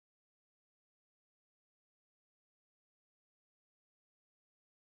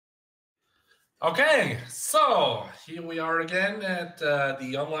Okay, so here we are again at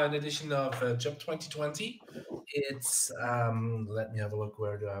the online edition of JAB 2020. It's, let me have a look,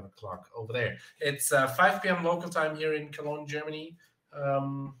 where do I have a clock? Over there. It's 5 p.m. local time here in Cologne, Germany.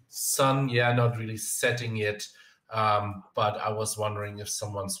 Sun, yeah, not really setting yet, but I was wondering if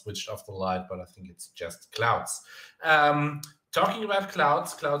someone switched off the light, but I think it's just clouds. Talking about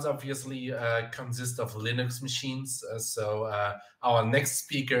clouds, clouds obviously consist of Linux machines. So our next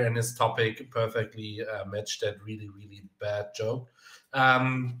speaker and his topic perfectly matched that really, really bad joke.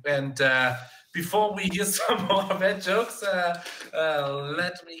 Before we hear some more bad jokes,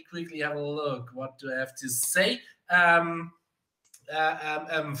 let me quickly have a look. What do I have to say?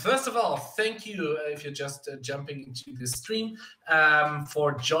 First of all, thank you if you're just jumping into this stream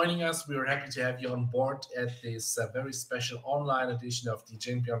for joining us. We are happy to have you on board at this very special online edition of the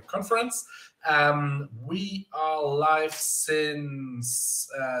JAB20 conference. We are live since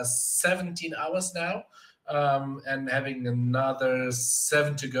 17 hours now. And having another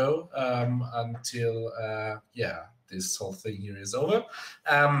 7 to go until, this whole thing here is over.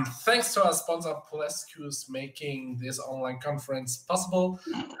 Thanks to our sponsor, Polescu's, making this online conference possible.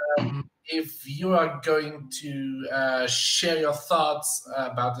 If you are going to share your thoughts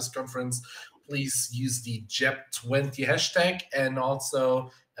about this conference, please use the JAB20 hashtag and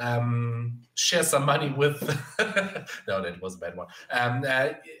also share some money with no, that was a bad one.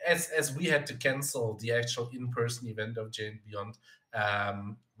 As we had to cancel the actual in-person event of JAB20,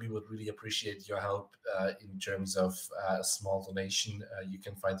 we would really appreciate your help in terms of a small donation. You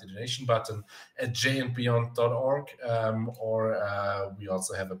can find the donation button at jandbeyond.org, or we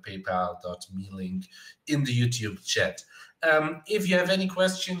also have a paypal.me link in the YouTube chat. If you have any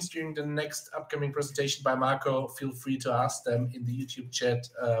questions during the next upcoming presentation by Marco, feel free to ask them in the YouTube chat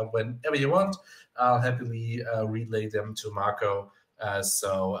whenever you want. I'll happily relay them to Marco.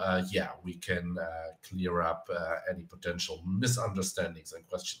 We can clear up any potential misunderstandings and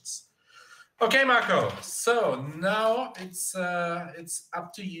questions. Okay, Marco. So now it's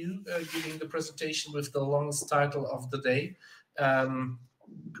up to you giving the presentation with the longest title of the day. I'm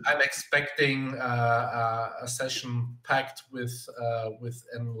expecting a session packed with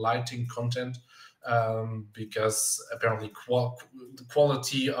enlightening content because apparently the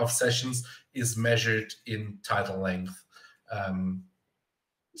quality of sessions is measured in title length.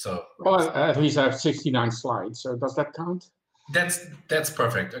 Well, at least I have 69 slides. So does that count? That's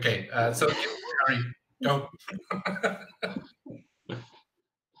perfect. Okay. So Harry, go.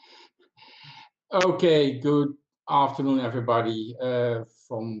 Okay. Good afternoon, everybody,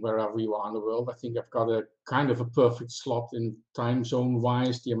 from wherever you are in the world. I think I've got a kind of a perfect slot in time zone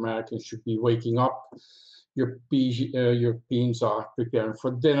wise. The Americans should be waking up. Europeans are preparing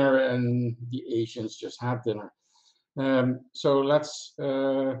for dinner, and the Asians just had dinner. So let's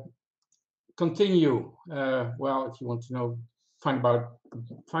continue. Well, if you want to know, find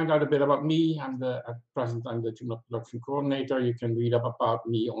out a bit about me. At present I'm the Joomla production coordinator. You can read up about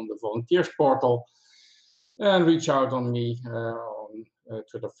me on the volunteers portal and reach out on me on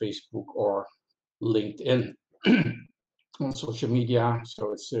Twitter, Facebook, or LinkedIn. On social media,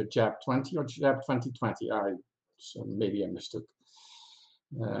 so it's JAB20 or JAB2020. So maybe I mistook.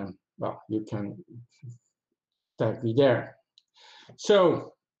 Well, you can tag me there.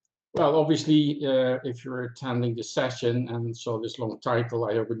 So, well, obviously, if you're attending the session and saw this long title,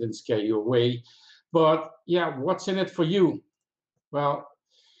 I hope it didn't scare you away. But yeah, what's in it for you? Well,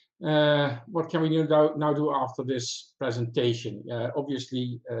 what can we now do after this presentation?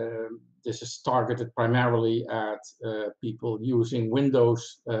 Obviously, this is targeted primarily at people using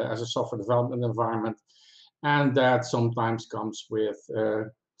Windows as a software development environment, and that sometimes comes with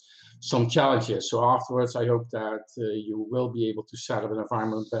some challenges. So afterwards, I hope that you will be able to set up an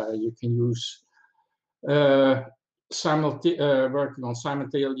environment where you can use working on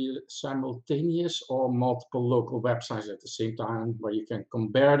simultaneous or multiple local websites at the same time, where you can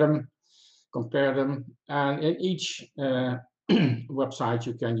compare them, and in each website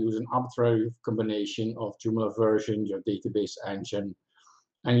you can use an arbitrary combination of Joomla version, your database engine,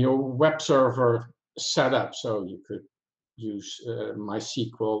 and your web server setup. So you could use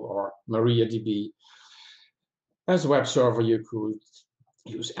MySQL or MariaDB as a web server. You could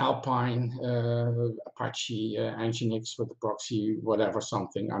use Alpine, Apache, Nginx with the proxy, whatever,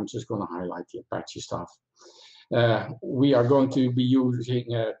 something. I'm just going to highlight the Apache stuff. We are going to be using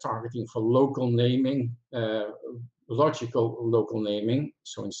targeting for local naming, logical local naming.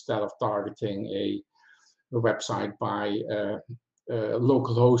 So instead of targeting a website by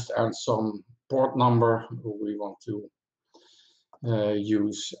localhost and some port number, we want to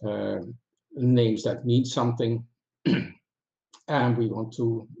use names that mean something. And we want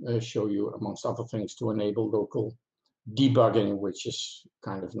to show you, amongst other things, to enable local debugging, which is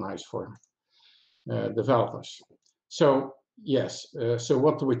kind of nice for developers. So yes, so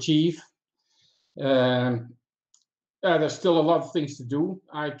what to achieve? There's still a lot of things to do.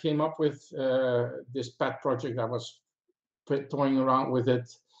 I came up with this pet project. I was toying around with it,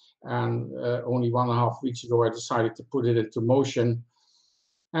 and only 1.5 weeks ago I decided to put it into motion.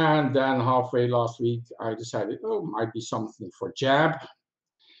 And then halfway last week I decided, oh, might be something for JAB.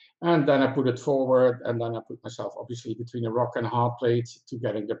 And then I put it forward, and then I put myself obviously between a rock and a hard place to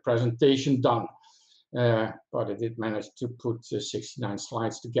getting the presentation done. But I did manage to put 69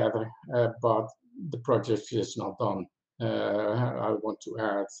 slides together, but the project is not done. I want to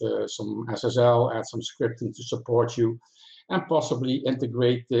add some SSL, add some scripting to support you, and possibly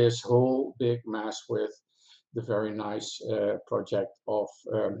integrate this whole big mess with the very nice project of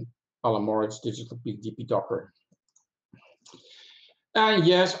Alan Moritz Digital PGP Docker. And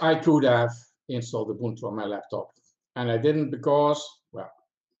yes, I could have installed Ubuntu on my laptop, and I didn't because, well,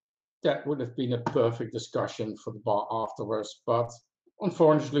 that would have been a perfect discussion for the bar afterwards. But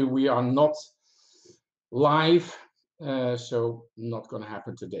unfortunately, we are not live, so not going to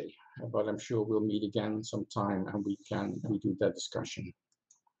happen today. But I'm sure we'll meet again sometime, and we do that discussion.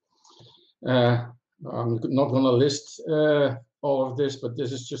 I'm not going to list all of this, but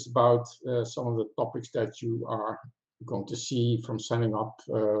this is just about some of the topics that you are going to see, from setting up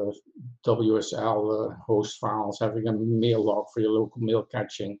WSL host files, having a mail log for your local mail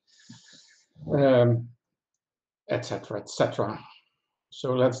catching, etc., etc.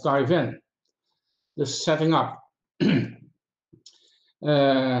 So let's dive in. The setting up.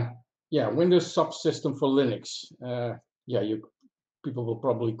 Yeah, Windows Subsystem for Linux. Yeah, people will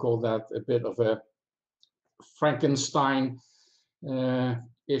probably call that a bit of a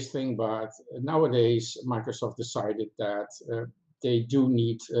Frankenstein-ish thing, but nowadays Microsoft decided that they do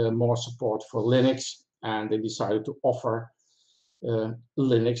need more support for Linux, and they decided to offer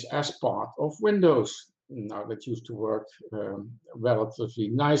Linux as part of Windows. Now that used to work relatively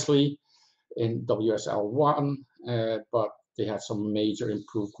nicely in WSL1, but they had some major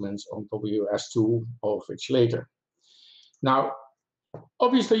improvements on WS2, of which later. Now,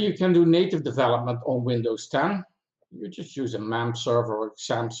 obviously you can do native development on Windows 10. You just use a MAMP server or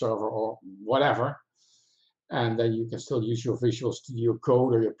XAMPP server or whatever, and then you can still use your Visual Studio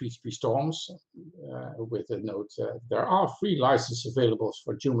Code or your PHP Storms with a note. There are free licenses available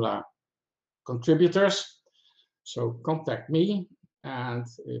for Joomla contributors, so contact me, and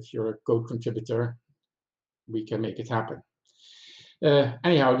if you're a code contributor, we can make it happen.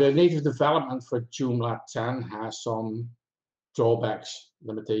 Anyhow, the native development for Joomla 10 has some drawbacks,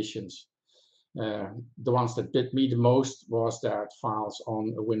 limitations. The ones that bit me the most was that files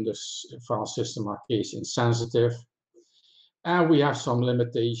on a Windows file system are case insensitive, and we have some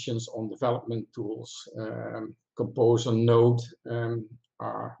limitations on development tools. Composer, Node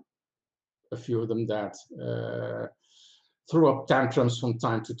are a few of them that throw up tantrums from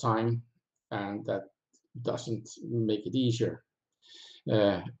time to time, and that doesn't make it easier.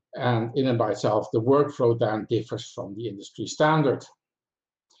 And in and by itself, the workflow then differs from the industry standard.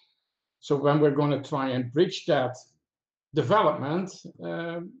 So when we're going to try and bridge that development,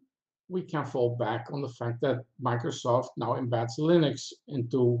 we can fall back on the fact that Microsoft now embeds Linux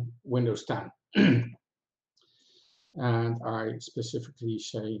into Windows 10. And I specifically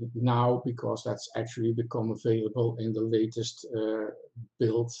say now because that's actually become available in the latest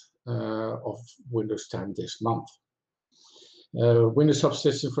build of Windows 10 this month. Windows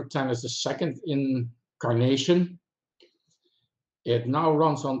Subsystem for 10 is the second incarnation. It now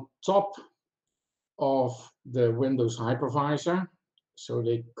runs on top of the Windows hypervisor. So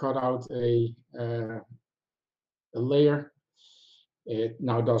they cut out a layer. It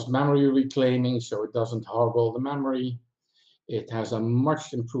now does memory reclaiming, so it doesn't hog all the memory. It has a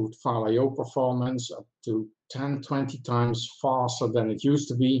much improved file I/O performance, up to 10-20 times faster than it used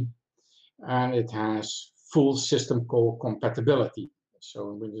to be. And it has full system call compatibility.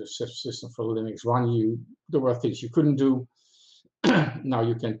 So in Windows Subsystem for Linux 1, there were things you couldn't do. Now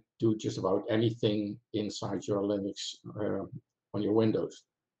you can do just about anything inside your Linux on your Windows.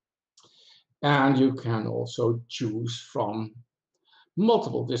 And you can also choose from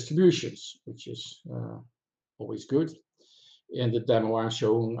multiple distributions, which is always good. In the demo I'm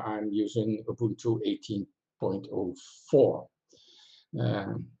showing, I'm using Ubuntu 18.04.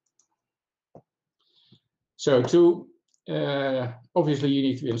 So obviously you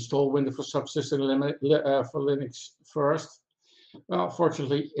need to install Windows for Subsystem for Linux first. Well,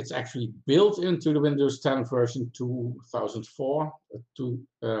 fortunately, it's actually built into the Windows 10 version 2004,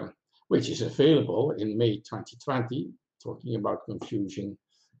 which is available in May 2020. talking about confusing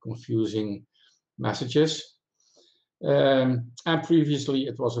messages. And previously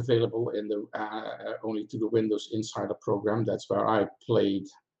it was available in the only to the Windows Insider program. That's where I played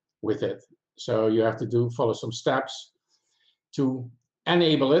with it. So you have to follow some steps to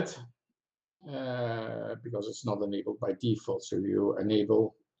enable it, because it's not enabled by default. So you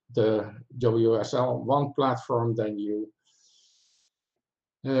enable the WSL1 platform, then you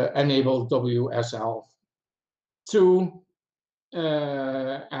enable WSL2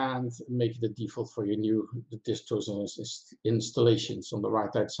 and make it the default for your new distros and installations. On the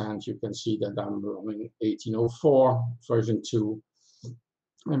right hand side, you can see that I'm running 1804 version 2,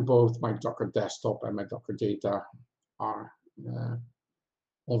 and both my Docker desktop and my Docker data are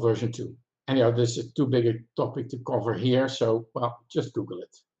on version 2. Anyhow, this is too big a topic to cover here, so well, just Google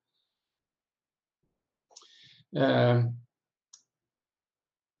it.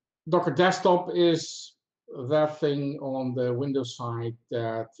 Docker desktop is that thing on the Windows side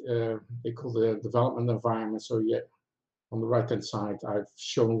that they call the development environment. So yeah, on the right hand side, I've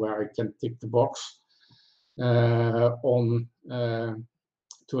shown where I can tick the box on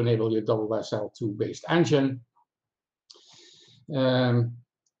to enable your WSL2 based engine.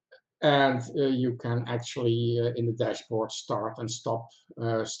 And you can actually in the dashboard start and stop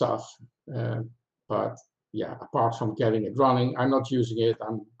stuff. But yeah, apart from getting it running, I'm not using it.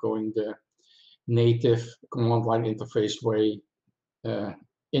 I'm going the native command line interface way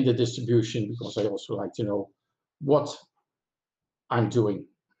in the distribution, because I also like to know what I'm doing.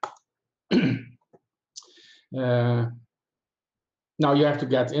 Now you have to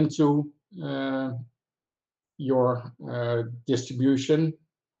get into your distribution.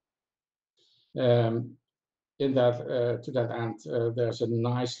 In that to that end, there's a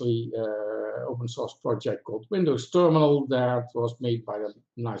nicely open source project called Windows Terminal that was made by the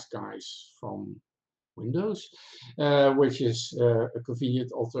nice guys from Windows, which is a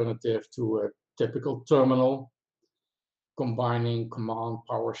convenient alternative to a typical terminal, combining command,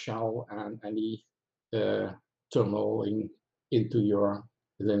 PowerShell, and any terminaling into your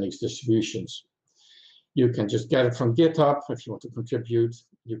Linux distributions. You can just get it from GitHub if you want to contribute.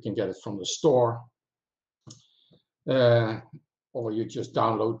 You can get it from the store, or you just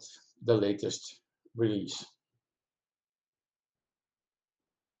download the latest release.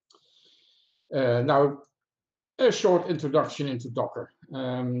 Now, a short introduction into Docker.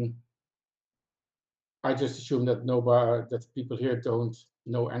 I just assume that that people here don't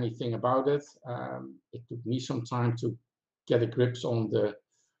know anything about it. It took me some time to get a grip on the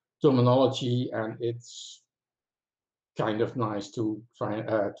terminology, and it's kind of nice to try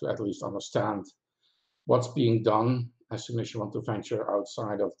to at least understand what's being done as soon as you want to venture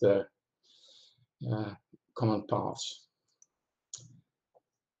outside of the common paths.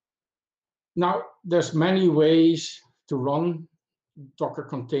 Now, there's many ways to run Docker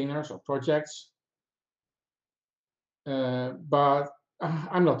containers or projects, but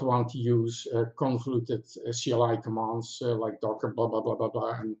I'm not the one to use convoluted CLI commands like Docker blah blah blah blah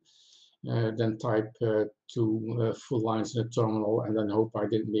blah, and then type 2 full lines in the terminal and then hope I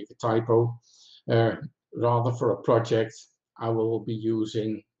didn't make a typo. Rather, for a project, I will be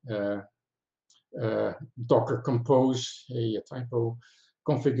using Docker compose, a typo,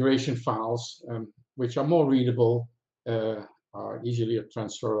 configuration files, which are more readable, are easily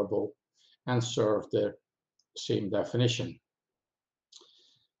transferable, and serve the same definition,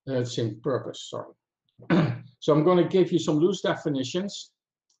 same purpose, sorry. So I'm going to give you some loose definitions,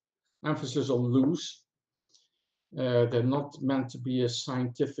 emphasis on loose. They're not meant to be a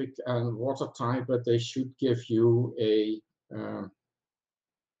scientific and watertight, but they should give you a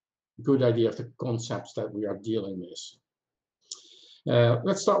good idea of the concepts that we are dealing with.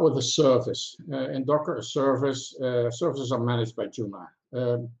 Let's start with a service. In Docker, a service, services are managed by Joomla.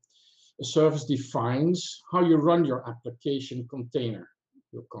 A service defines how you run your application container.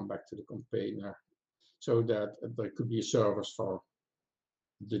 We'll come back to the container. So that there could be a service for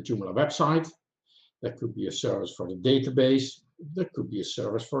the Joomla website. There could be a service for the database. There could be a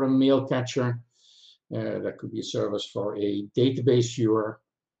service for a mail catcher. There could be a service for a database viewer.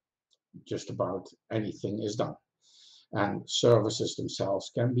 Just about anything is done. And services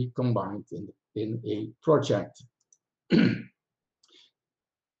themselves can be combined in a project. Can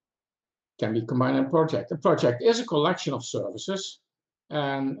be combined in a project. A project is a collection of services,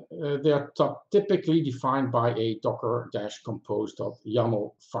 and they are typically defined by a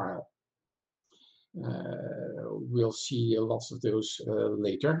docker-compose.yaml file. We'll see lots of those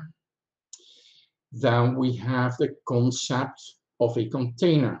later. Then we have the concept of a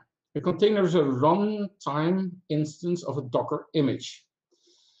container. A container is a runtime instance of a Docker image,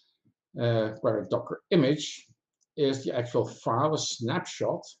 where a Docker image is the actual file, a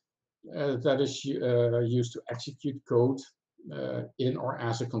snapshot that is used to execute code in or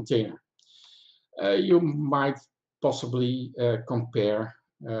as a container. You might possibly compare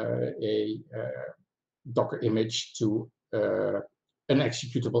a Docker image to an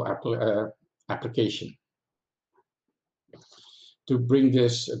executable application. To bring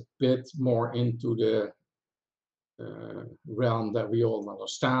this a bit more into the realm that we all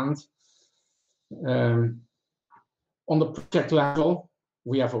understand, on the project level,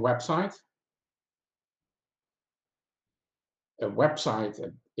 we have a website. A website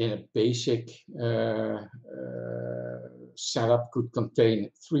in a basic setup could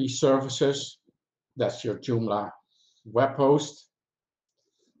contain 3 services. That's your Joomla web host.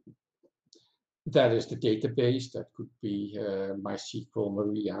 That is the database. That could be MySQL,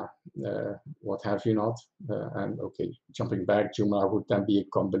 Maria, what have you not. And okay, jumping back, Joomla would then be a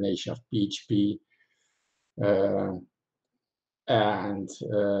combination of PHP and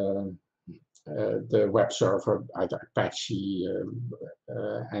the web server, either Apache,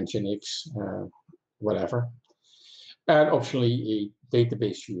 Nginx, whatever, and optionally a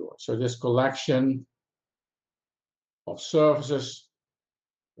database viewer. So this collection of services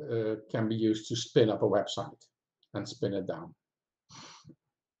can be used to spin up a website and spin it down.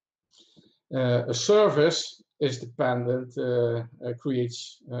 A service is dependent,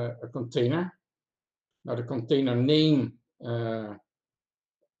 creates a container. Now the container name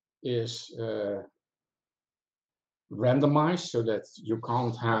is randomized, so that you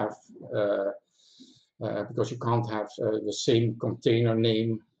can't have, because you can't have the same container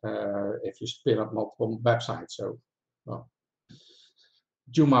name if you spin up multiple websites. So, well,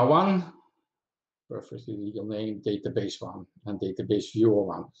 Joomla 1, perfectly legal name, database 1, and database viewer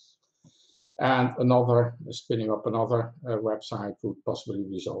 1. And another, spinning up another website would possibly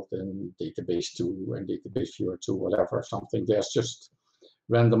result in database 2 and database viewer 2, whatever, something. There's just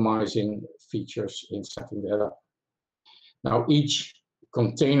randomizing features in setting that up. Now, each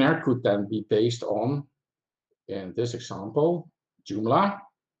container could then be based on, in this example, Joomla,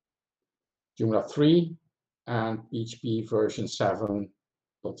 Joomla 3, and PHP version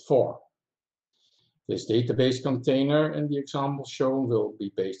 7.4. This database container in the example shown will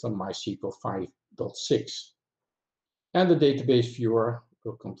be based on MySQL 5.6. And the database viewer,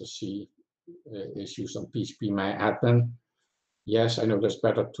 we'll come to see, is used on PHPMyAdmin. Yes, I know there's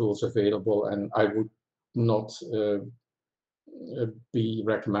better tools available, and I would not be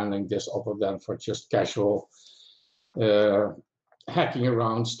recommending this other than for just casual hacking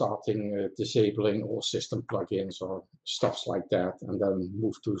around, starting disabling all system plugins or stuffs like that, and then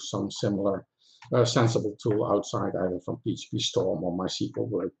move to some similar sensible tool outside, either from PHP Storm or MySQL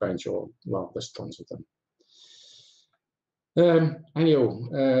Workbench, or, well, there's tons of them.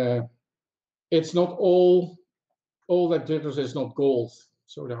 Anyhow, it's not all that glitters is not gold,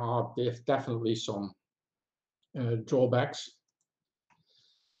 so there are definitely some drawbacks.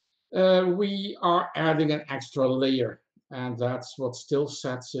 We are adding an extra layer, and that's what still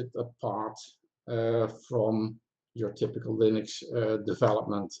sets it apart from your typical Linux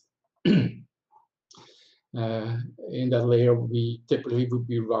development. In that layer, we typically would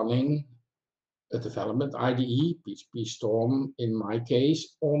be running a development IDE, PHP Storm in my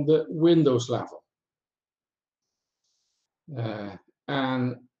case, on the Windows level.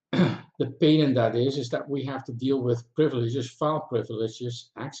 And the pain in that is that we have to deal with privileges, file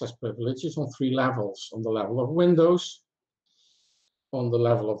privileges, access privileges on 3 levels: on the level of Windows, on the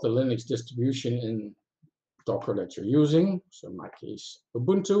level of the Linux distribution in Docker that you're using, so in my case,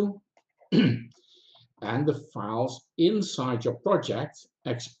 Ubuntu, and the files inside your project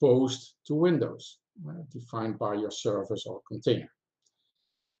exposed to Windows, defined by your service or container.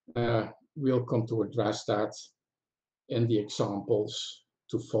 We'll come to address that in the examples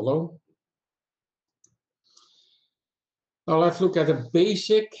to follow. Now let's look at a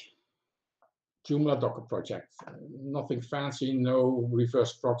basic Joomla Docker project. Nothing fancy, no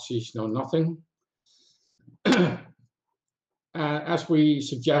reverse proxies, no nothing. As we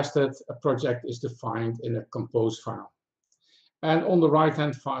suggested, a project is defined in a compose file. And on the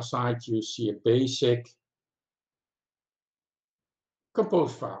right-hand side, you see a basic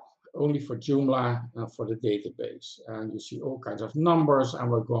compose file, only for Joomla and for the database. And you see all kinds of numbers, and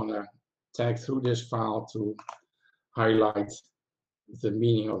we're going to tag through this file to highlight the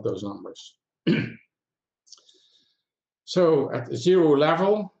meaning of those numbers. So at 0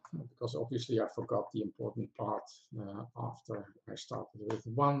 level, because obviously I forgot the important part after I started with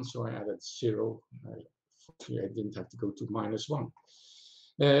 1, so I added 0. Fortunately, I didn't have to go to -1.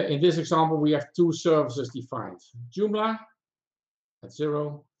 In this example, we have 2 services defined: Joomla at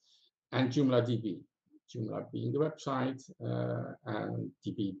 0 and Joomla DB. Joomla being the website, and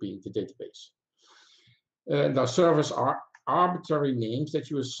DB being the database. Now, servers are arbitrary names that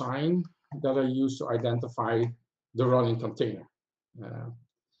you assign that are used to identify the running container.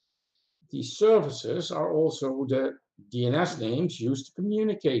 These services are also the DNS names used to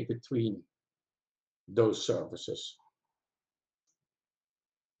communicate between those services.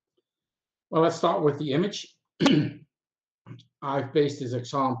 Well, let's start with the image. I've based this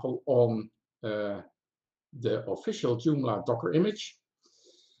example on the official Joomla Docker image.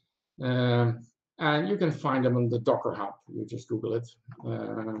 And you can find them on the Docker Hub. You just Google it.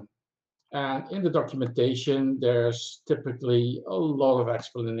 And in the documentation, there's typically a lot of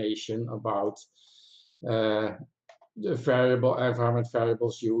explanation about the variable environment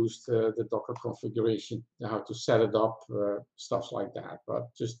variables used, the Docker configuration, how to set it up, stuff like that.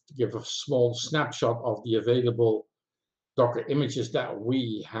 But just to give a small snapshot of the available Docker images that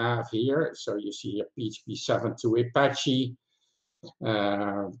we have here. So you see here PHP 7.2 Apache,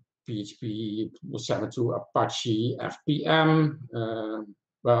 PHP 7.2 Apache FPM.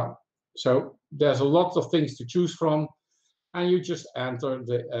 Well, so there's a lot of things to choose from, and you just enter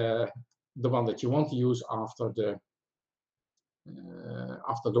the one that you want to use after the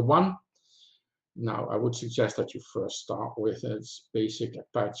one. Now, I would suggest that you first start with its basic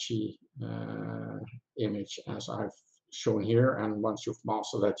Apache image, as I've shown here, and once you've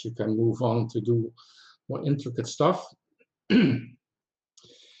mastered that, you can move on to do more intricate stuff.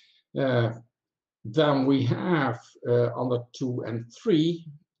 Then we have under 2 and 3,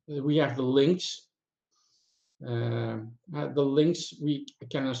 we have the links. The links, we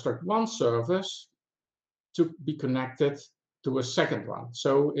can instruct one service to be connected to a second one.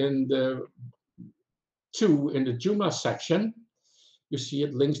 So in the 2, in the Joomla section, you see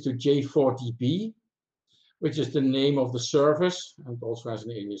it links to J4DB, which is the name of the service, and also has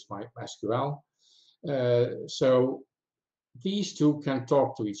an alias MySQL. So these two can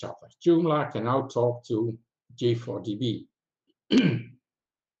talk to each other. Joomla can now talk to J4DB.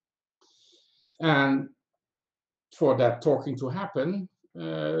 And for that talking to happen,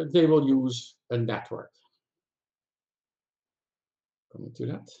 they will use a network. Coming to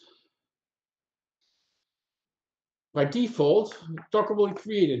that. By default, Docker will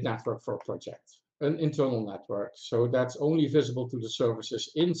create a network for a project, an internal network. So that's only visible to the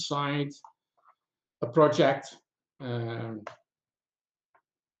services inside a project. I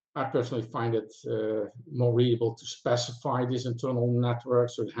personally find it more readable to specify this internal network,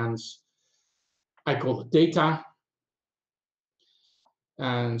 so hence I call it data.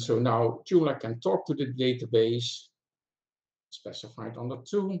 And so now Joomla can talk to the database specified under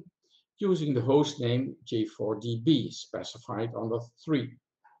 2 using the host name J4DB specified under 3.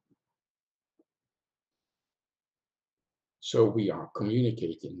 So we are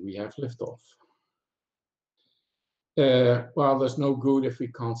communicating, we have liftoff. Well, there's no good if we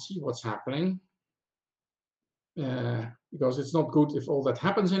can't see what's happening, because it's not good if all that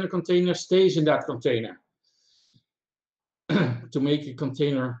happens in a container stays in that container. To make a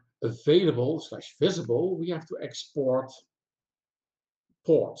container available / visible, we have to export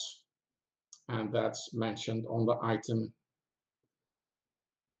ports, and that's mentioned on the item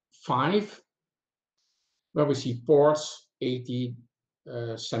 5, where we see ports 80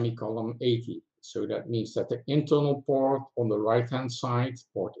 semicolon 80. So that means that the internal port on the right-hand side,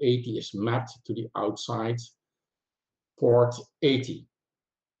 port 80, is mapped to the outside port 80.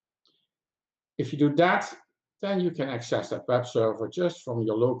 If you do that, then you can access that web server just from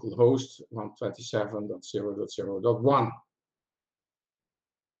your local host 127.0.0.1.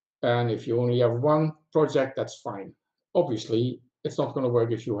 And if you only have one project, that's fine. Obviously, it's not going to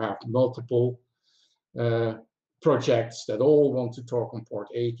work if you have multiple projects that all want to talk on port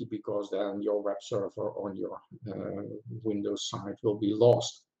 80, because then your web server on your Windows side will be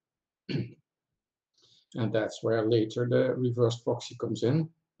lost. And that's where later the reverse proxy comes in,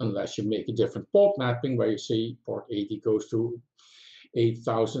 unless you make a different port mapping where you say port 80 goes to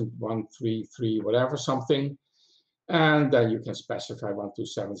 800133 whatever something, and then you can specify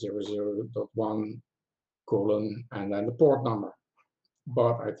 127.0.0.1 colon and then the port number.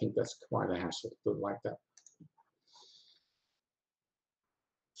 But I think that's quite a hassle to do like that.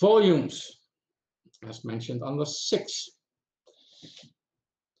 Volumes, as mentioned under 6.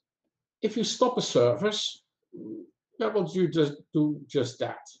 If you stop a service, that will do just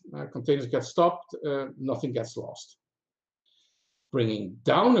that. Containers get stopped, nothing gets lost. Bringing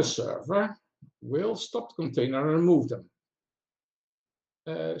down a server will stop the container and remove them.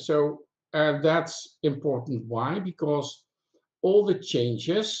 So that's important. Why? Because all the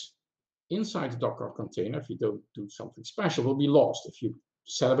changes inside the Docker container, if you don't do something special, will be lost. If you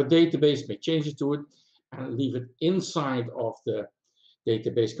set up a database, make changes to it, and leave it inside of the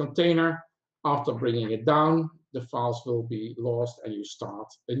database container. After bringing it down, the files will be lost and you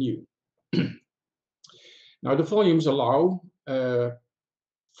start anew. Now, the volumes allow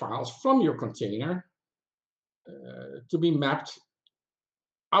files from your container to be mapped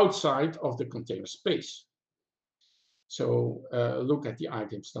outside of the container space. So look at the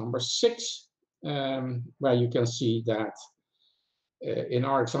items number 6, where you can see that in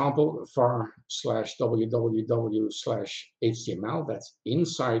our example, var/www/html, that's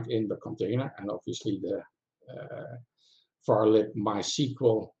inside in the container, and obviously the var-lib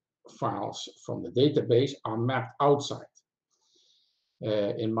MySQL files from the database are mapped outside.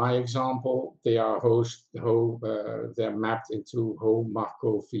 In my example, they are they're mapped into home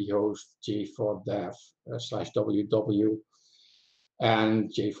Marco vhost j4dev/ww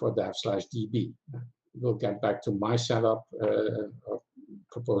and j4dev/db. We'll get back to my setup, or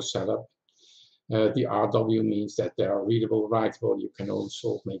proposed setup. The RW means that they are readable, writable. You can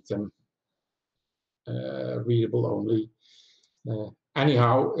also make them readable only.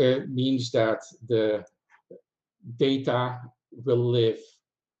 Anyhow, it means that the data will live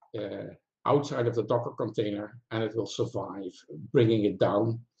outside of the Docker container and it will survive bringing it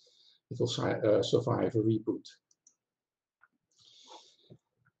down. It will survive a reboot.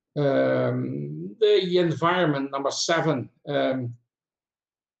 The environment, number 7. To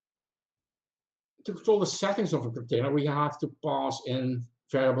control the settings of a container, we have to pass in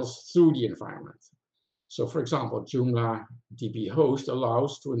variables through the environment. So, for example, Joomla DB host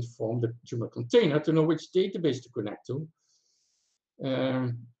allows to inform the Joomla container to know which database to connect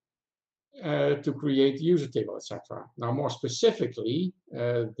to create user table, etc. Now, more specifically,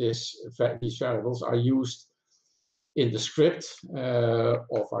 these variables are used in the script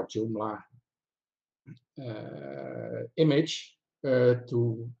of our Joomla image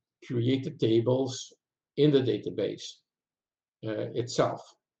to create the tables in the database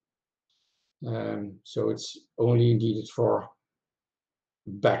itself. So it's only needed for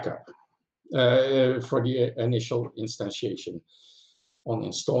backup, for the initial instantiation. On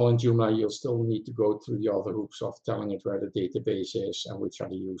installing Joomla, you'll still need to go through the other hoops of telling it where the database is and which are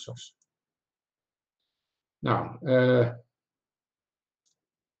the users. Now,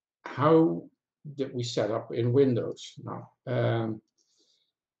 how did we set up in Windows? Now,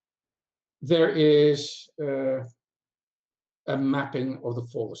 there is a mapping of the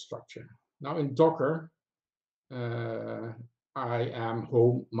folder structure. Now, in Docker, I am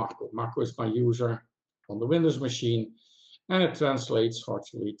home Marco. Marco is my user on the Windows machine, and it translates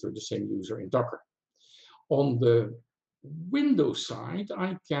virtually to the same user in Docker. On the Windows side,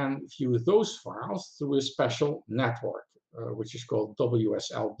 I can view those files through a special network, which is called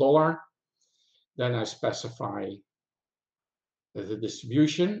WSL$. Then I specify the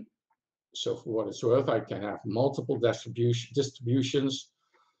distribution. So for what it's worth, I can have multiple distributions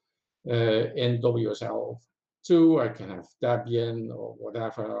in WSL2. I can have Debian or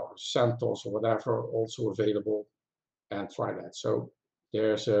whatever, or CentOS or whatever also available, and try that. So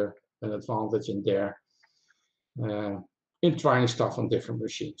there's an advantage in there in trying stuff on different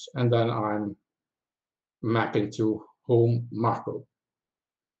machines. And then I'm mapping to home Marco.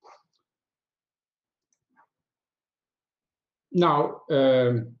 Now,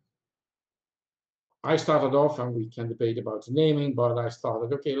 I started off, and we can debate about the naming, but I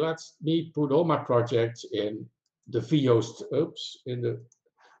started, okay, let's put all my projects in the vhost, in the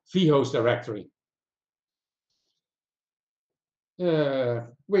vhost directory,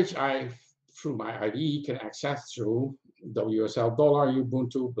 which I, through my IDE, can access through WSL$,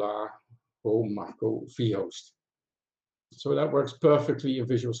 Ubuntu, blah, home Marco vhost. So that works perfectly in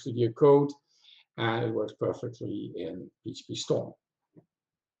Visual Studio Code, and it works perfectly in PHP Storm.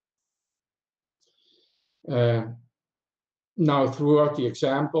 Now, throughout the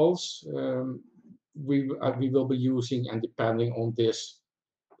examples, we will be using and depending on this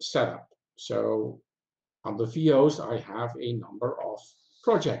setup. So on the vhost, I have a number of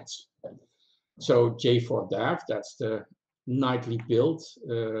projects. So J4Dev, that's the nightly build,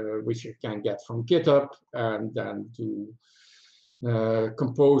 which you can get from GitHub, and then do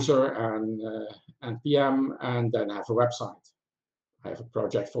Composer and NPM, and then have a website. I have a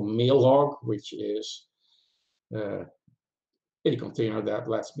project for Maillog, which is a container that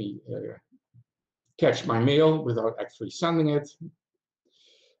lets me catch my mail without actually sending it.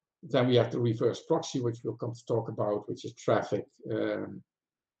 Then we have the reverse proxy, which we'll come to talk about, which is Traefik,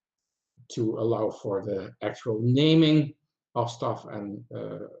 to allow for the actual naming of stuff and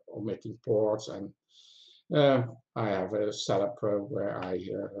omitting ports. And I have a setup where I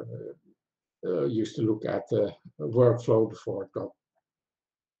used to look at the workflow before it got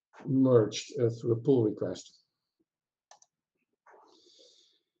merged through a pull request.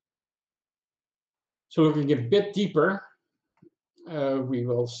 So looking a bit deeper, we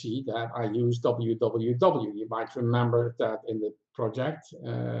will see that I use www. You might remember that in the project.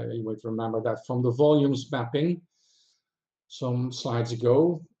 You might remember that from the volumes mapping some slides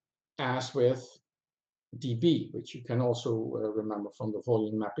ago, as with dB, which you can also remember from the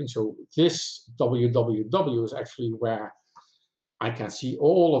volume mapping. So this www is actually where I can see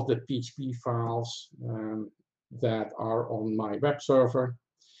all of the PHP files that are on my web server.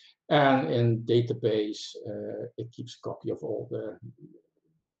 And in database, it keeps a copy of all the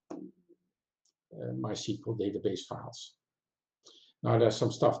MySQL database files. Now, there's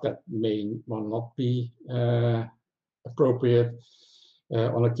some stuff that may not be appropriate.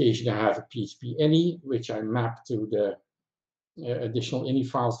 On occasion, I have a PHP ini, which I map to the additional ini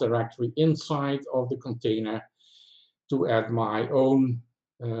files directory inside of the container to add my own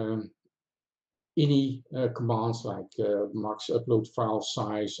ini commands like max upload file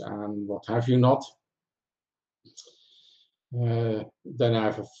size and what have you not. Then I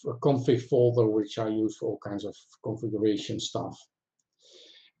have a config folder which I use for all kinds of configuration stuff.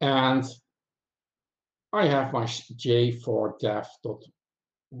 And I have my J for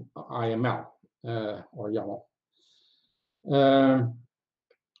dev.iml or YAML.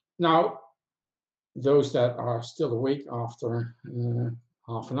 Now, those that are still awake after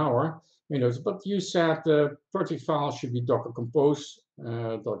half an hour may notice, but you said the project file should be Docker compose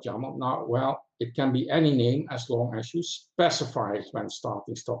 .yaml. Now, well, it can be any name as long as you specify it when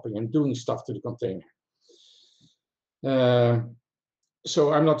starting, stopping, and doing stuff to the container.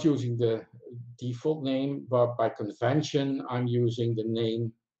 So I'm not using the default name, but by convention, I'm using the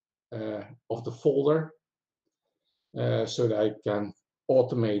name of the folder so that I can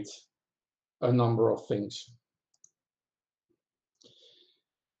automate a number of things.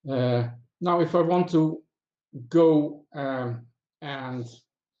 Now, if I want to go and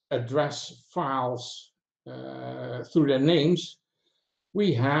address files through their names,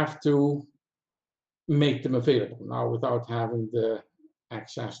 we have to make them available. Now, without having the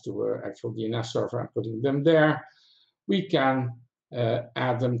access to an actual DNS server and putting them there, we can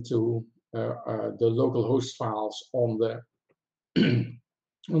add them to the local host files on the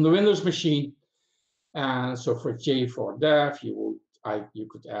on the Windows machine. And so for J for dev, you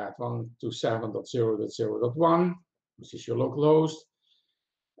could add 127.0.0.1, which is your local host,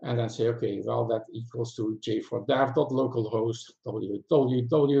 and then say, okay, well, that equals to J for dev.localhost,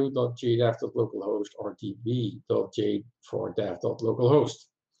 www.jdev.localhost, or db.j for dev.localhost.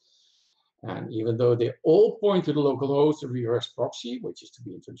 And even though they all point to the local host, the reverse proxy, which is to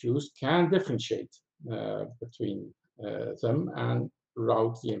be introduced, can differentiate between them and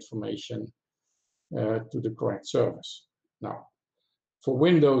route the information to the correct service. Now, for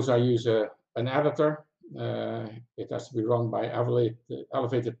Windows, I use an editor. It has to be run by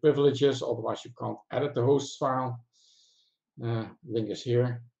elevated privileges, otherwise you can't edit the host file. Link is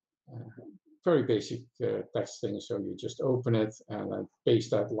here. Very basic text thing, so you just open it and then paste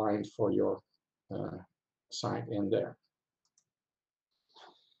that line for your site in there.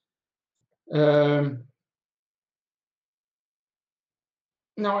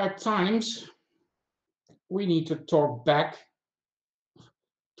 Now, at times, we need to talk back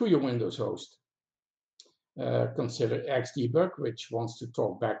to your Windows host. Consider Xdebug, which wants to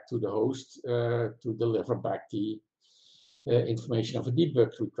talk back to the host to deliver back the information of a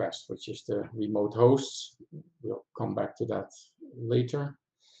debug request, which is the remote hosts. We'll come back to that later.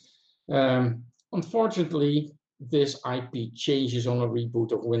 Unfortunately, this IP changes on a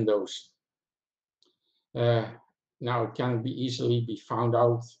reboot of Windows. Now it can be easily be found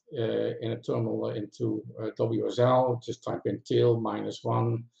out in a terminal into WSL. Just type in tail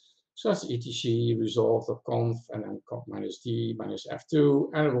 -1. So that's etc resolve.conf and then conf -d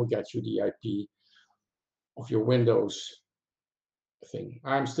 -f2, and it will get you the IP of your Windows thing.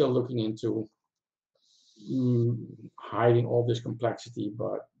 I'm still looking into hiding all this complexity,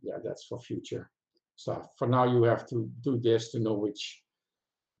 but yeah, that's for future stuff. For now, you have to do this to know which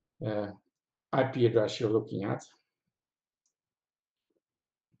IP address you're looking at.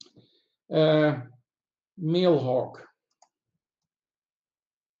 Mailhawk.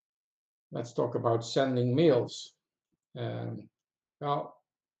 Let's talk about sending mails.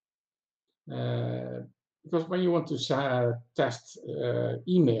 Because when you want to test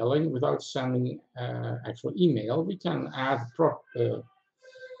emailing without sending actual email, we can add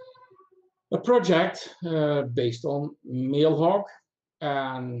a project based on Mailhawk,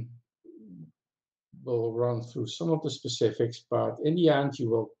 and we'll run through some of the specifics, but in the end, you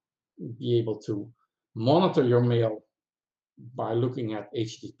will be able to monitor your mail by looking at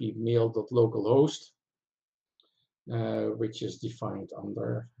http mail.localhost, which is defined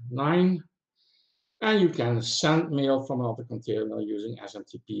under 9. And you can send mail from another container using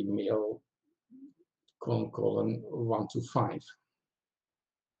SMTP mail : 125.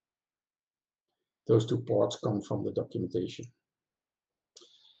 Those 2 ports come from the documentation.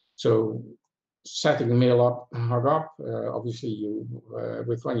 So setting the mail hog up, obviously you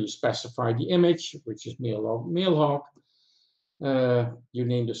when you specify the image, which is mail hog, you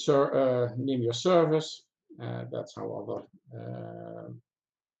name the name your service. That's how other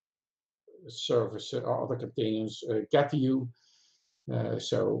service or other containers get to you.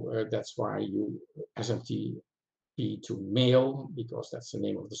 So that's why you SMTP to mail, because that's the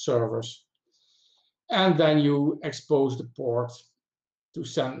name of the servers. And then you expose the port to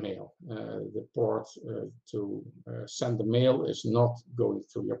send mail. The port to send the mail is not going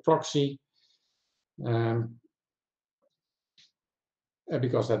through your proxy,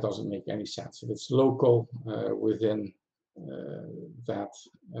 because that doesn't make any sense. If it's local within that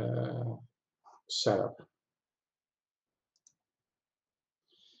setup.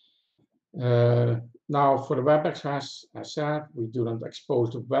 Now for the WebEx, as I said, we do not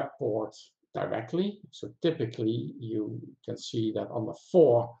expose the web port directly. So typically you can see that on the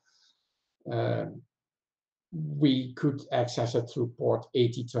 4, we could access it through port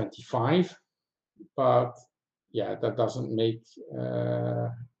 8025, but yeah, that doesn't make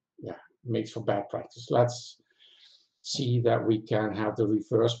makes for bad practice. Let's see that we can have the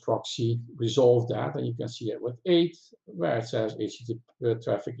reverse proxy resolve that, and you can see it with 8, where it says HTTP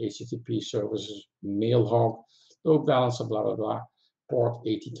traffic HTTP services mail hog load balancer blah blah blah port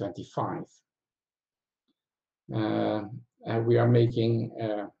 8025. And we are making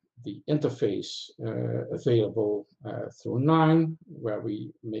the interface available through 9, where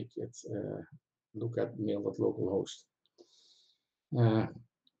we make it look at mail.localhost.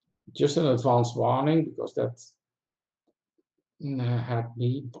 Just an advanced warning, because that had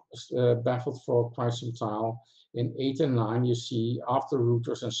me baffled for quite some time. In 8 and 9, you see after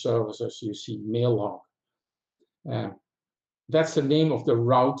routers and services, you see mail hog. That's the name of the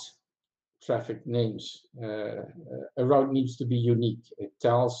route traffic names. A route needs to be unique. It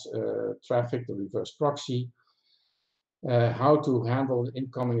tells traffic, the reverse proxy, how to handle an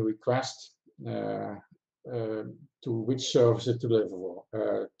incoming request, to which service to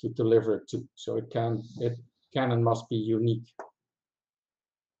deliver it to. So it can and must be unique.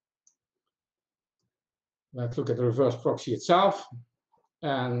 Let's look at the reverse proxy itself.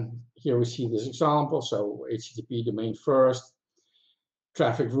 And here we see this example. So HTTP domain first,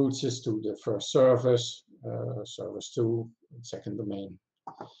 traffic routes is to the first service, service 2, second domain.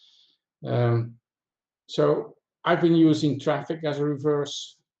 So I've been using Traefik as a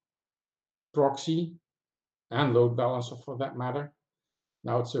reverse proxy and load balancer for that matter.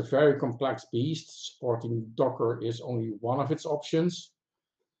 Now it's a very complex beast. Supporting Docker is only one of its options.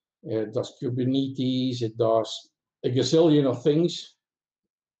 It does Kubernetes, it does a gazillion of things.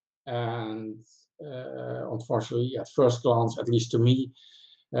 And unfortunately, at first glance, at least to me,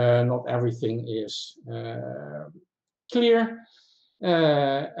 not everything is clear.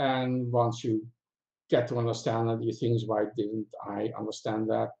 And once you get to understand it, you think, why didn't I understand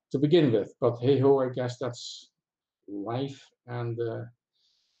that to begin with? But hey ho, I guess that's life and the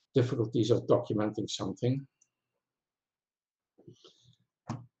difficulties of documenting something.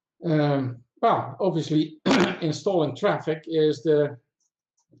 Well, obviously, installing Traefik is the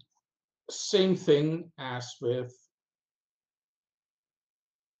same thing as with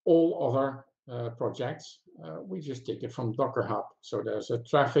all other projects. We just take it from Docker Hub. So there's a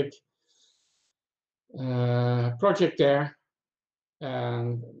Traefik project there,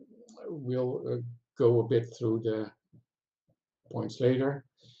 and we'll go a bit through the points later.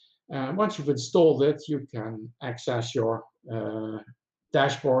 Once you've installed it, you can access your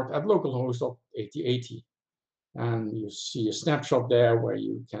dashboard at localhost 8080. And you see a snapshot there where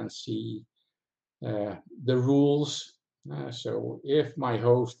you can see the rules. So if my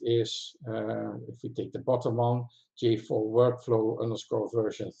host is, if we take the bottom one, J4 workflow _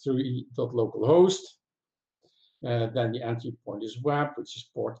 version 3.localhost, then the entry point is web, which is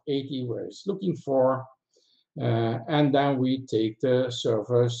port 80, where it's looking for. And then we take the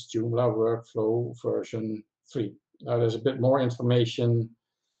server's Joomla workflow version 3. Now there's a bit more information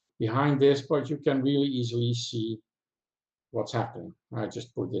behind this, but you can really easily see what's happening. I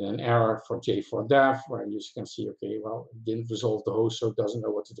just put in an error for J4 dev, where you can see, okay, well, it didn't resolve the host, so it doesn't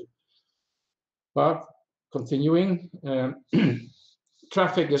know what to do. But continuing,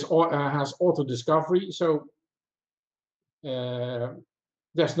 Traefik has auto discovery, so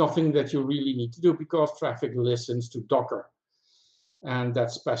there's nothing that you really need to do, because Traefik listens to Docker. and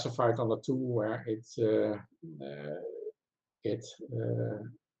that's specified on the tool where it gets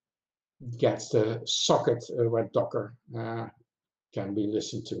the socket where Docker can be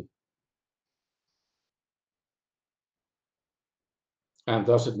listened to. And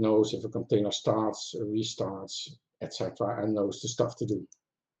thus it knows if a container starts, restarts, etc., and knows the stuff to do.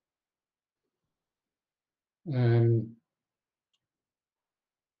 And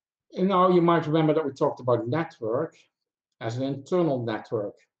now you might remember that we talked about network as an internal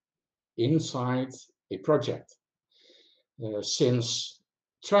network inside a project. Since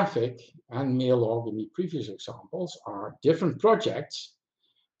Traefik and Maillog in the previous examples are different projects,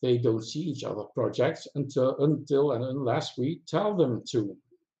 they don't see each other projects until and unless we tell them to.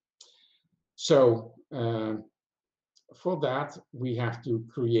 So for that, we have to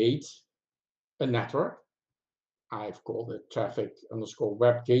create a network. I've called it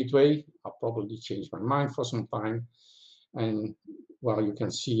Traefik_web gateway. I'll probably change my mind for some time. And well, you can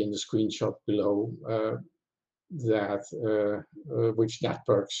see in the screenshot below that which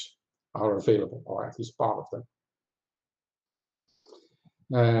networks are available, or at least part of them.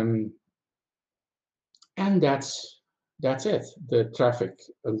 And that's it. The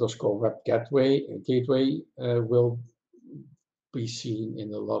Traefik_web gateway will be seen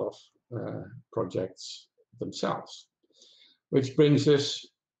in a lot of projects themselves, which brings us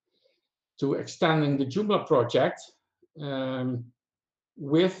to extending the Joomla project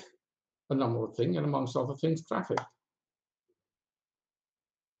with a number of things, and amongst other things, Traefik.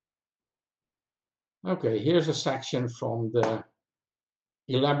 Okay, here's a section from the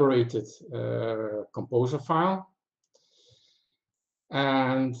elaborated composer file,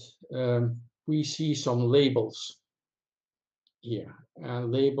 and we see some labels here,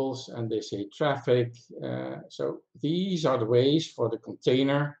 and labels, and they say Traefik. So these are the ways for the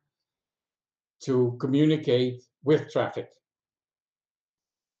container to communicate with Traefik.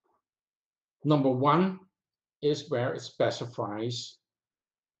 Number one is where it specifies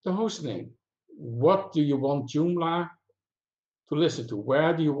the host name. What do you want Joomla to listen to?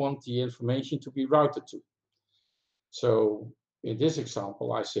 Where do you want the information to be routed to? So in this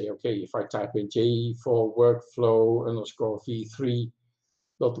example, I say, okay, if I type in JE4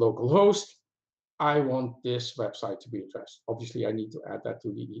 workflow_v3.localhost, I want this website to be addressed. Obviously, I need to add that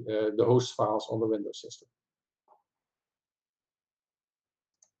to the host files on the Windows system.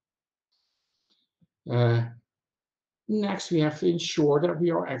 Next, we have to ensure that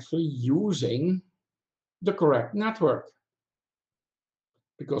we are actually using the correct network,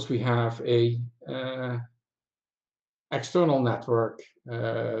 because we have a external network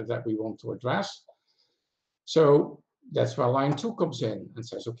that we want to address. So that's where line 2 comes in and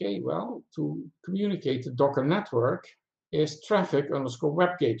says, okay, well, to communicate the Docker network is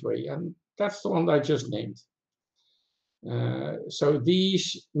Traefik_web gateway, and that's the one that I just named. So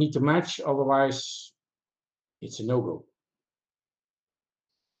these need to match, otherwise it's a no-go.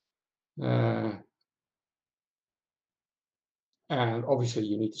 And obviously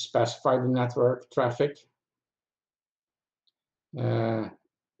you need to specify the network Traefik in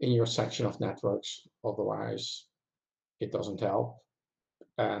your section of networks, otherwise it doesn't help.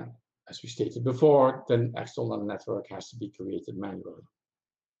 And as we stated before, then external network has to be created manually.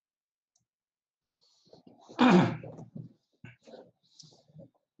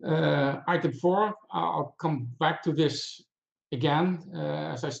 Item 4, I'll come back to this again.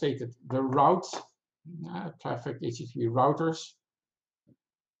 As I stated, the route, Traefik HTTP routers,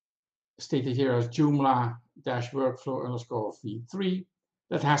 stated here as Joomla-workflow_v3,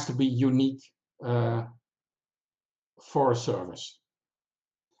 that has to be unique for a service.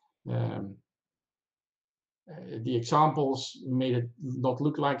 The examples made it not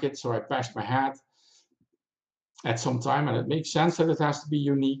look like it, so I bashed my head at some time, and it makes sense that it has to be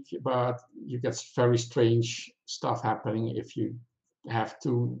unique, but you get very strange stuff happening if you have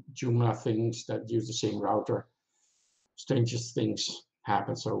two Joomla things that use the same router. Strangest things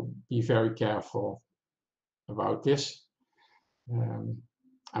happen, so be very careful about this.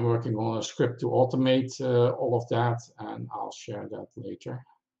 I'm working on a script to automate all of that, and I'll share that later.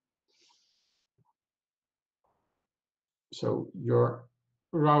 So your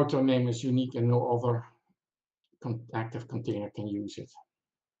router name is unique and no other active container can use it.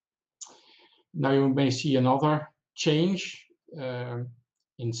 Now you may see another change.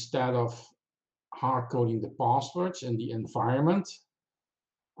 Instead of hard coding the passwords in the environment,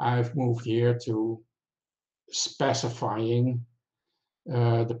 I've moved here to specifying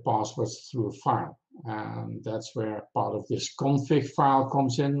the passwords through a file. And that's where part of this config file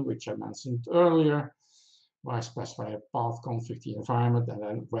comes in, which I mentioned earlier, where I specify a path config, the environment, and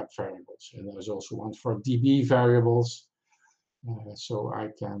then web variables. And there's also one for DB variables. so I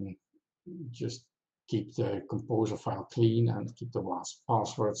can just keep the composer file clean and keep the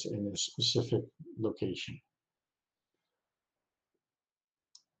passwords in a specific location.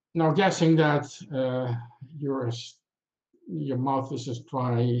 Now, guessing that your mouth is as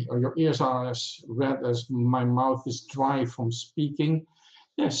dry, or your ears are as red as my mouth is dry from speaking,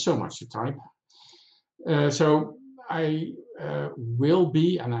 there's so much to type. So I will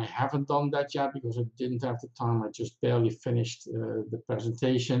be, and I haven't done that yet because I didn't have the time. I just barely finished the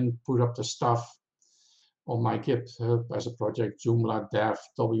presentation, put up the stuff on my GitHub as a project, Joomla dev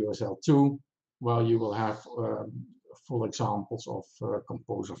WSL2. Well, you will have full examples of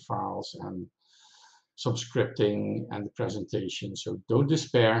composer files and some scripting and the presentation. So don't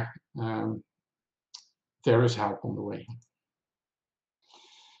despair. There is help on the way.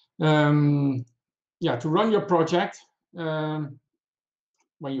 Yeah, to run your project, when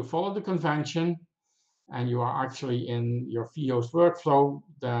you follow the convention and you are actually in your vHost workflow,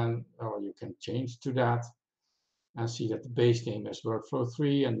 then you can change to that and see that the base name is workflow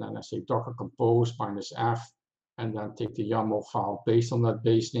 3, and then I say docker compose -f, and then take the YAML file based on that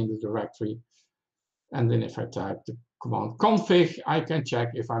base name, the directory. And then if I type the command config, I can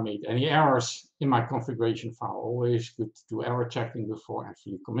check if I made any errors in my configuration file. Always good to do error checking before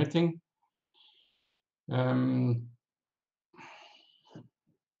actually committing.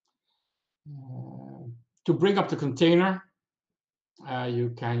 To bring up the container,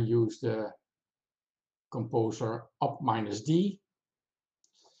 you can use the composer up -d.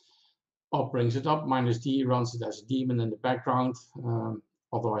 Up brings it up, -d runs it as a daemon in the background.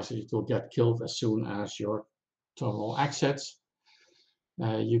 Otherwise, it will get killed as soon as your terminal exits.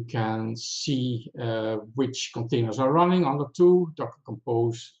 You can see which containers are running under 2, docker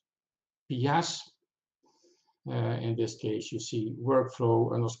compose ps. In this case, you see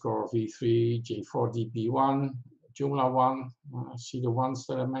workflow _v3, j4db1, Joomla 1. See the ones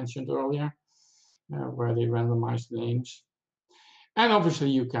that I mentioned earlier, where they randomized the names. And obviously,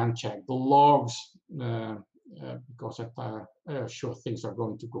 you can check the logs because sure things are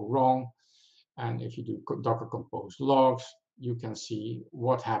going to go wrong. And if you do docker compose logs, you can see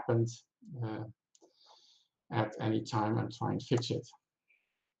what happened at any time and try and fix it.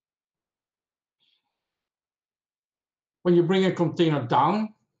 When you bring a container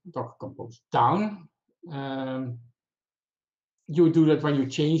down, docker compose down, you do that when you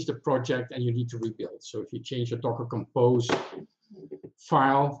change the project and you need to rebuild. So if you change your docker compose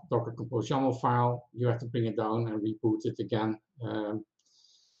file, docker compose YAML file, you have to bring it down and reboot it again.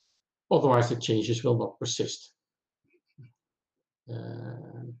 Otherwise, the changes will not persist.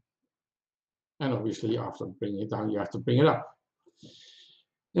 And obviously, after bringing it down, you have to bring it up.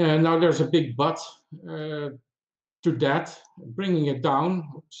 Now, there's a big but to that. Bringing it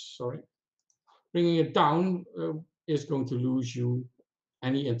down, bringing it down is going to lose you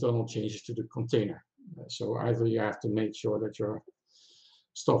any internal changes to the container. So either you have to make sure that your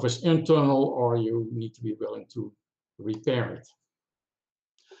stuff is internal, or you need to be willing to repair it.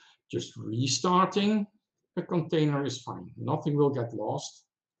 Just restarting a container is fine. Nothing will get lost.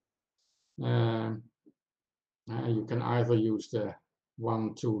 You can either use the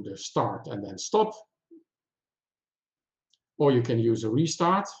one to the start and then stop, or you can use a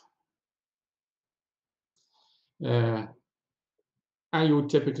restart. And you would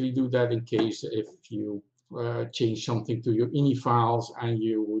typically do that in case if you change something to your ini files and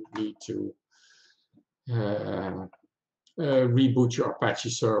you would need to reboot your Apache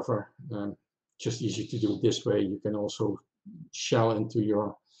server. Just easy to do it this way. You can also shell into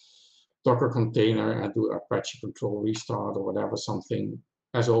your Docker container and do Apache control restart or whatever, something.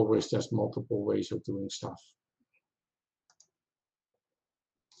 As always, there's multiple ways of doing stuff.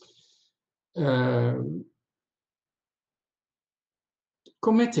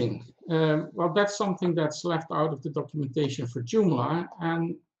 Committing. Well, that's something that's left out of the documentation for Joomla,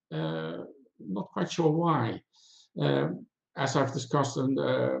 and not quite sure why. As I've discussed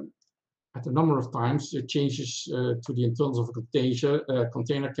at a number of times, the changes to the internals of a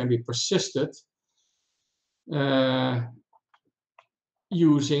container can be persisted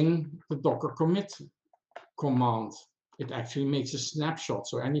using the docker commit command. It actually makes a snapshot,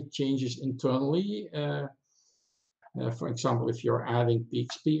 so any changes internally, for example, if you're adding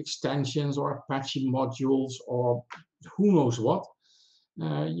PHP extensions or Apache modules or who knows what,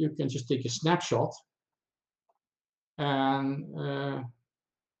 you can just take a snapshot and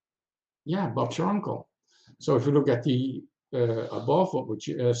yeah, Bob's your uncle. So if you look at the above, what would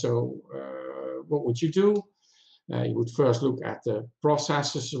you what would you do? You would first look at the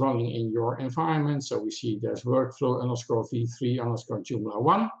processes running in your environment. So we see there's workflow _v3 _Joomla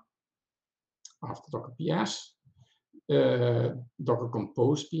 1 after docker ps. Docker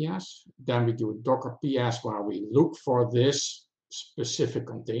Compose PS. Then we do Docker PS where we look for this specific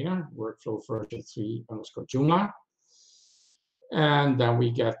container, workflow version 3_Joomla. And then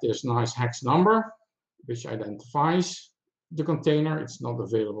we get this nice hex number, which identifies the container. It's not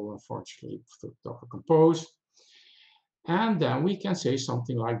available, unfortunately, through Docker Compose. And then we can say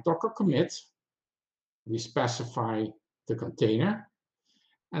something like Docker commit. We specify the container,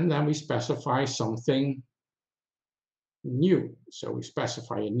 and then we specify something new. So we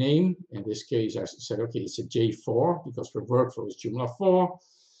specify a name. In this case, I said, okay, it's a J4 because the workflow is Joomla 4.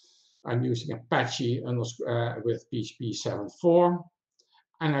 I'm using Apache with PHP 7.4,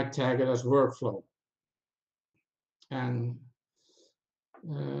 and I tag it as workflow. And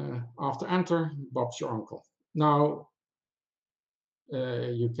after enter, Bob's your uncle. Now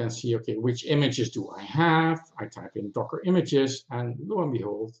you can see, okay, which images do I have? I type in Docker images, and lo and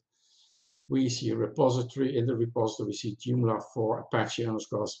behold, we see a repository. In the repository, we see Joomla 4 Apache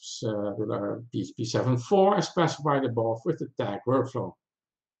PHP 7.4 as specified above with the tag workflow.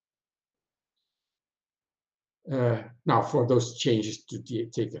 Now, for those changes to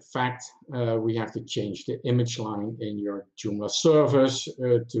take effect, we have to change the image line in your Joomla service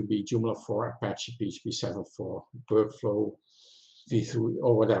to be Joomla 4 Apache PHP 7.4 workflow v3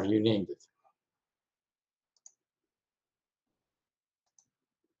 or whatever you named it.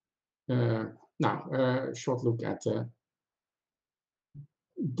 Now, a short look at the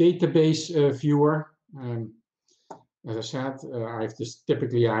database viewer. As I said, I have this.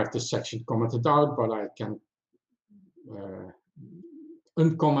 Typically, I have this section commented out, but I can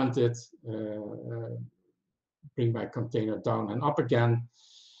uncomment it, bring my container down and up again,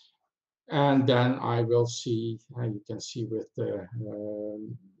 and then I will see. You can see with the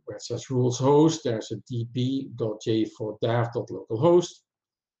where it says rules host, there's a db.j4dev.localhost.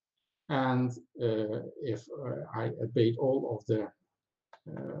 And if I obey all of the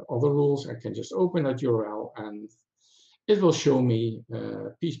other rules, I can just open that URL and it will show me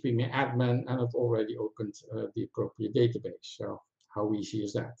PHP admin, and it already opened the appropriate database. So how easy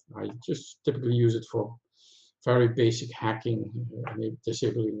is that? I just typically use it for very basic hacking,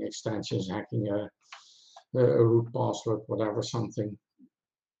 disabling extensions, hacking a root password, whatever, something.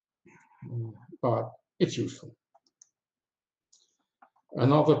 But it's useful.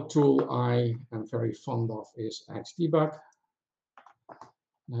 Another tool I am very fond of is Xdebug.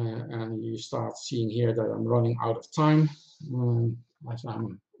 And you start seeing here that I'm running out of time as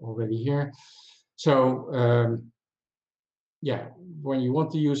I'm already here. So yeah, when you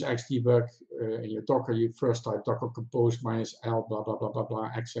want to use Xdebug in your Docker, you first type docker compose -l blah blah blah blah blah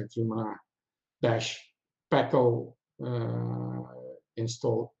exec Joomla -packle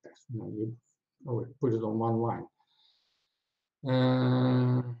install. You put it on one line.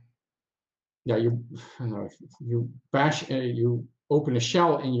 Yeah, you bash, you open a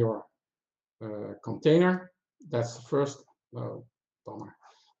shell in your container. That's the first. Bummer.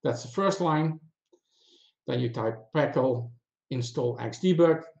 That's the first line. Then you type packle install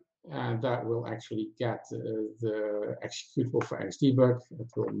Xdebug, and that will actually get the executable for Xdebug.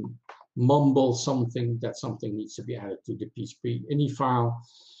 It will mumble something that something needs to be added to the PHP ini file.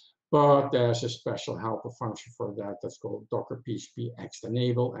 But there's a special helper function for that that's called docker php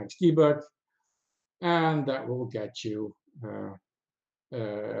enable Xdebug, and that will get you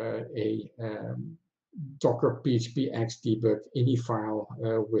docker php Xdebug ini file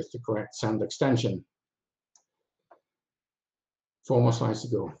with the correct send extension. 4 more slides to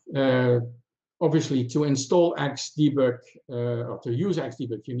go. Obviously, to install Xdebug or to use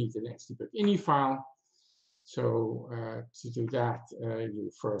Xdebug, you need an Xdebug ini file. So to do that, you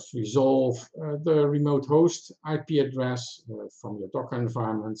first resolve the remote host IP address from your Docker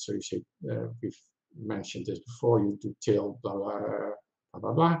environment. So you say, we've mentioned this before, you do tail blah, blah, blah,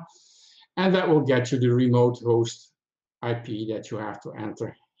 blah, blah. And that will get you the remote host IP that you have to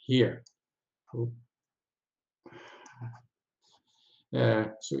enter here.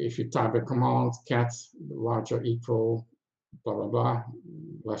 So if you type a command cat larger equal blah blah blah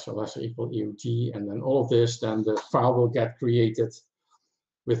lesser equal eug, and then all of this, then the file will get created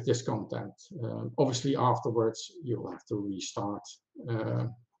with this content. Obviously afterwards you'll have to restart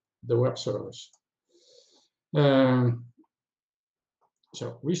the web service.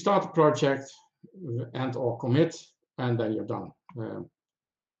 So restart the project and or commit, and then you're done.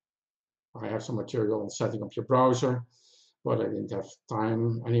 I have some material on setting up your browser, but I didn't have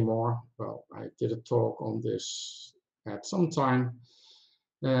time anymore. Well, I did a talk on this at some time.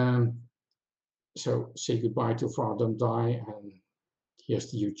 So say goodbye to Far Don't Die, and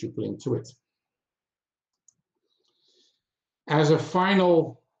here's the YouTube link to it. As a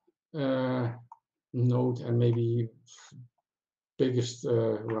final node and maybe biggest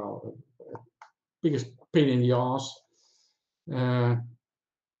biggest pain in the ass.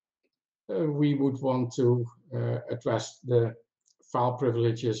 We would want to address the file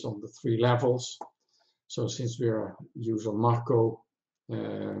privileges on the 3 levels. So since we are user Marco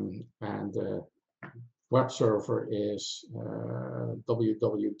and the web server is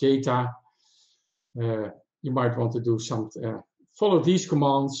www.data, you might want to do some follow these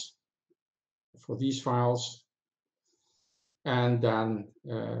commands for these files, and then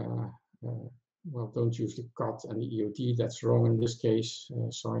well, don't use the cut and the EOD, that's wrong in this case,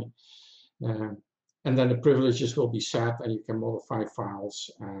 sorry. And then the privileges will be set, and you can modify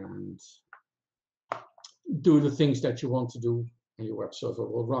files and do the things that you want to do, and your web server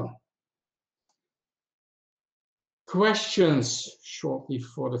will run. Questions shortly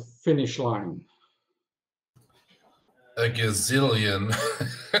for the finish line? A gazillion.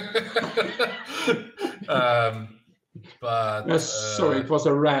 But sorry, it was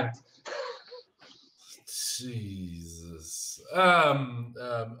a rant. Jesus.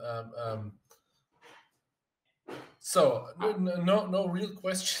 So no real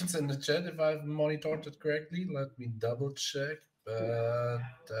questions in the chat if I've monitored it correctly. Let me double check. But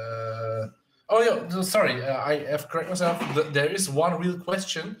oh yeah, sorry, I have corrected myself. There is one real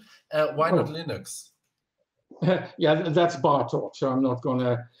question. Why not Linux? Yeah, that's bar talk, so I'm not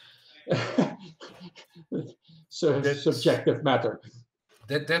gonna subjective matter.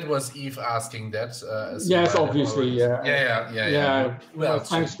 That was Eve asking that. Yes, obviously. Yeah. Well,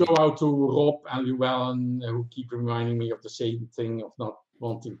 thanks go out to Rob and Llewellyn, who keep reminding me of the same thing of not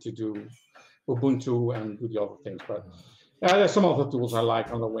wanting to do Ubuntu and do the other things. But there's some other tools I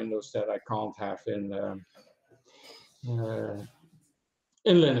like on the Windows that I can't have in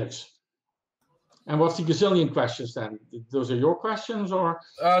Linux. And what's the gazillion questions then? Those are your questions, or?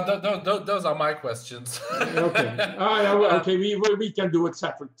 Those are my questions. Okay. Okay. We can do a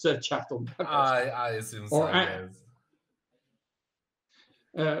separate chat on that. I assume so. Yes.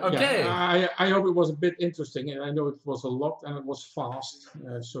 Okay. Yeah, I hope it was a bit interesting, and I know it was a lot and it was fast.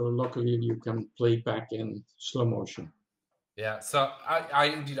 So luckily you can play back in slow motion. Yeah. So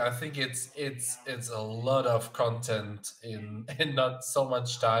I think it's a lot of content in not so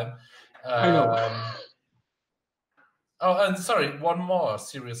much time. I know. Oh, and sorry, one more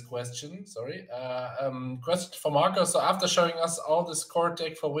serious question. Sorry, question for Marco. So after showing us all this core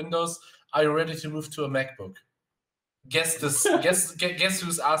tech for Windows, are you ready to move to a MacBook? Guess this. guess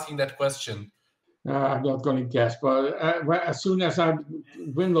who's asking that question? I'm not going to guess, but as soon as I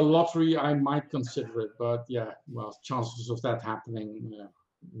win the lottery, I might consider it. But yeah, well, chances of that happening,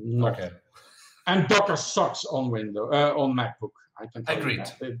 not. Okay. And Docker sucks on Windows, on MacBook. I can tell Agreed.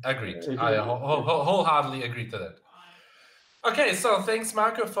 You that. Agreed. I wholeheartedly agree to that. Okay, so thanks,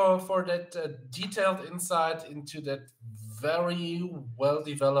 Marco, for that detailed insight into that very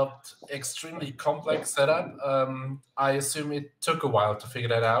well-developed, extremely complex setup. I assume it took a while to figure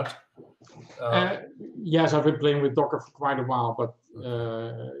that out. Yes, I've been playing with Docker for quite a while, but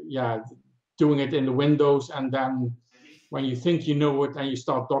yeah, doing it in the Windows, and then when you think you know it and you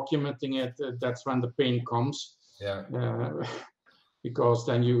start documenting it, that's when the pain comes. Yeah. Because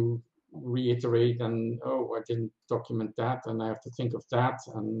then you reiterate and I didn't document that, and I have to think of that,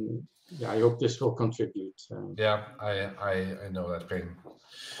 and yeah, I hope this will contribute. Yeah, I know that pain.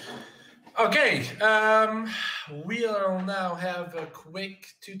 Okay, we'll now have a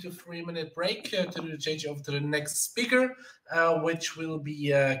quick 2 to 3 minute break to change over to the next speaker, which will be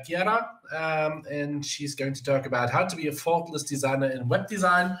Chiara, and she's going to talk about how to be a faultless designer in web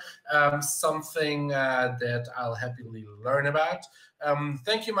design, something that I'll happily learn about.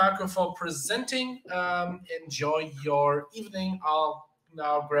 Thank you, Marco, for presenting. Enjoy your evening. I'll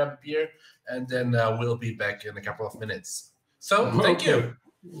now grab a beer, and then we'll be back in a couple of minutes. So, thank you.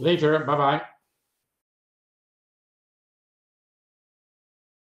 Later. Bye-bye.